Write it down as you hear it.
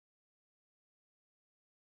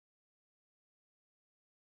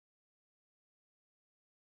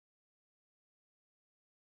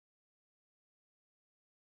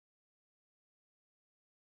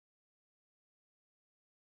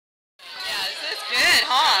good,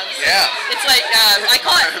 huh? Yeah. It's like I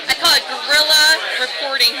call it guerrilla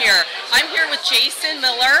reporting here. I'm here with Jason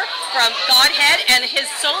Miller from Godhead and his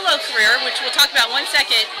solo career, which we'll talk about in 1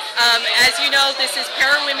 second. As you know, this is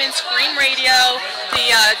ParaWomen SCREAM Radio.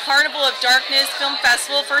 The Carnival of Darkness Film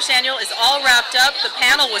Festival, first annual, is all wrapped up. The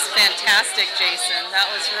panel was fantastic, Jason.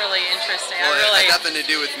 That was really interesting. Well, it had nothing to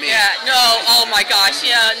do with me. Yeah, no, oh my gosh,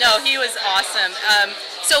 yeah, no, he was awesome.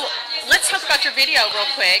 So let's talk about your video real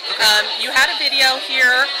quick. Okay. You had a video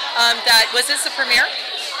here was this the premiere?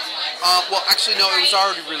 Well, actually, no, it was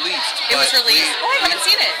already released. It was released? Oh, I haven't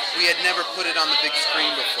seen it. We had never put it on the big screen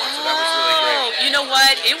before, so that was really great. You know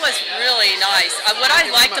what? It was really nice. What I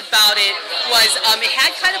liked about it was it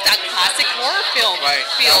had kind of that classic horror film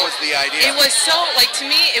feel. That was the idea. It was so, like, to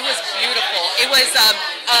me, it was beautiful. It was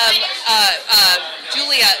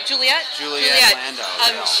Juliet Lando.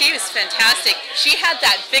 She was fantastic. She had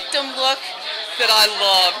that victim look that I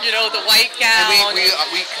love, you know, the white gown. And we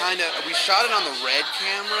shot it on the Red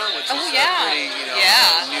camera, which is pretty,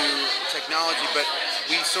 new technology, but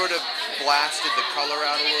we sort of blasted the color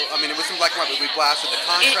out a little. I mean, it wasn't black and white, but we blasted the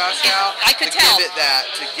contrast out. I could tell. It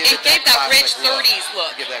gave that rich 30s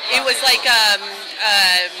look. It was like oh,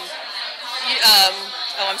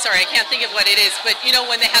 I'm sorry, I can't think of what it is, but you know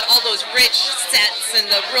when they had all those rich sets and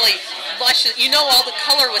the really luscious, you know, all the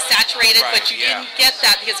color was saturated, but you didn't get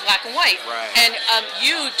that because black and white. And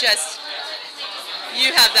you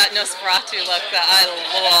have that Nosferatu look that I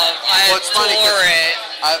love. I adore it.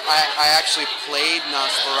 I actually played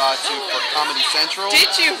Nosferatu for Comedy Central.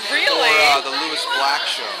 Did you really? For the Lewis Black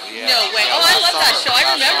show. Yeah. No way. Oh, I love that show. I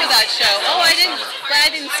remember that show. Oh, I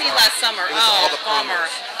didn't see last summer. Oh, bummer.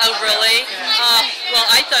 Oh, really? Well,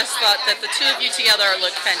 I just thought that the two of you together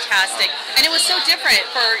looked fantastic, and it was so different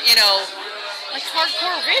for, you know, like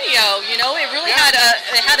hardcore video. You know, it really had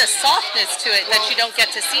a softness to it that you don't get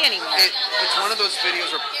to see anymore. It's one of those videos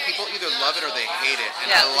where people either love it or they hate it, and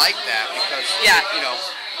I like that because you know,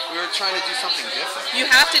 we were trying to do something different. You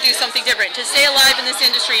have to do something different. To stay alive in this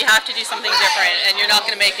industry, you have to do something different, and you're not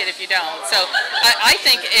going to make it if you don't. So I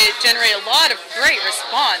think it generated a lot of great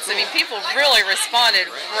response. I mean, people really responded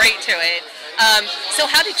great to it.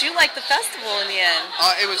 So how did you like the festival in the end?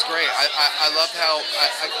 It was great. I loved how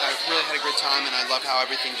I really had a great time, and I loved how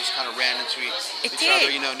everything just kind of ran into each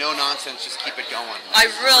other. You know, no nonsense, just keep it going.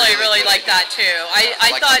 I really liked that too.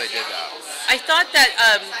 I thought they did that. I thought that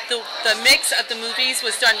the mix of the movies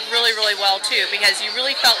was done really well too, because you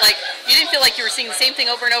really felt like you didn't feel like you were seeing the same thing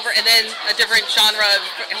over and over and then a different genre of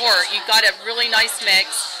horror. You got a really nice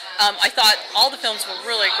mix. I thought all the films were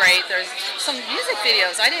really great. There's some music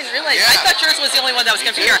videos. I didn't realize. I thought yours was the only one that was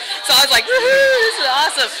going to be here. So I was like, woohoo, this is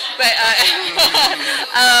awesome. But,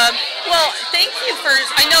 well, thank you for,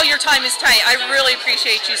 I know your time is tight. I really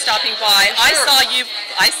appreciate you stopping by. Sure.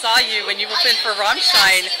 I saw you when you opened for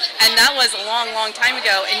Rammstein, and that was a long time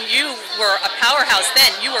ago, and you were a powerhouse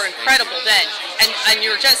then. You were incredible then. And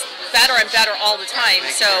you were just better and better all the time.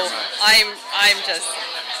 So I'm just...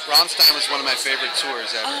 Rammstein was one of my favorite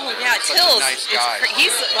tours ever. Oh yeah, Such a nice guy.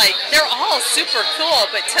 He's like, they're all super cool,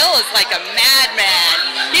 but Till is like a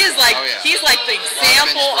madman. He's like the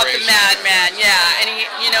example of the madman. Yeah, and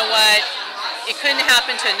you know what? It couldn't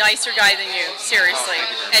happen to a nicer guy than you, seriously.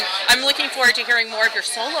 And I'm looking forward to hearing more of your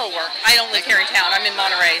solo work. I don't live here in town. I'm in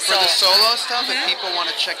Monterey. So for the solo stuff, if people want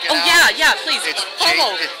to check it out. Oh yeah, please. It's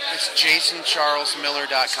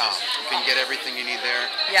JasonCharlesMiller.com. You can get everything you need there.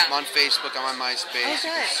 Yeah. I'm on Facebook. I'm on MySpace.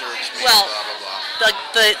 You can search me. Well, blah blah blah.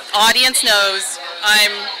 The audience knows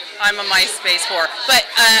I'm a MySpace whore, but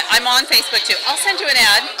I'm on Facebook too. I'll send you an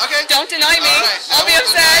ad. Okay. Don't deny me. I'll be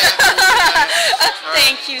upset.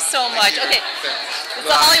 Thank you so much. Okay. It's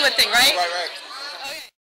the Hollywood thing, right? Right.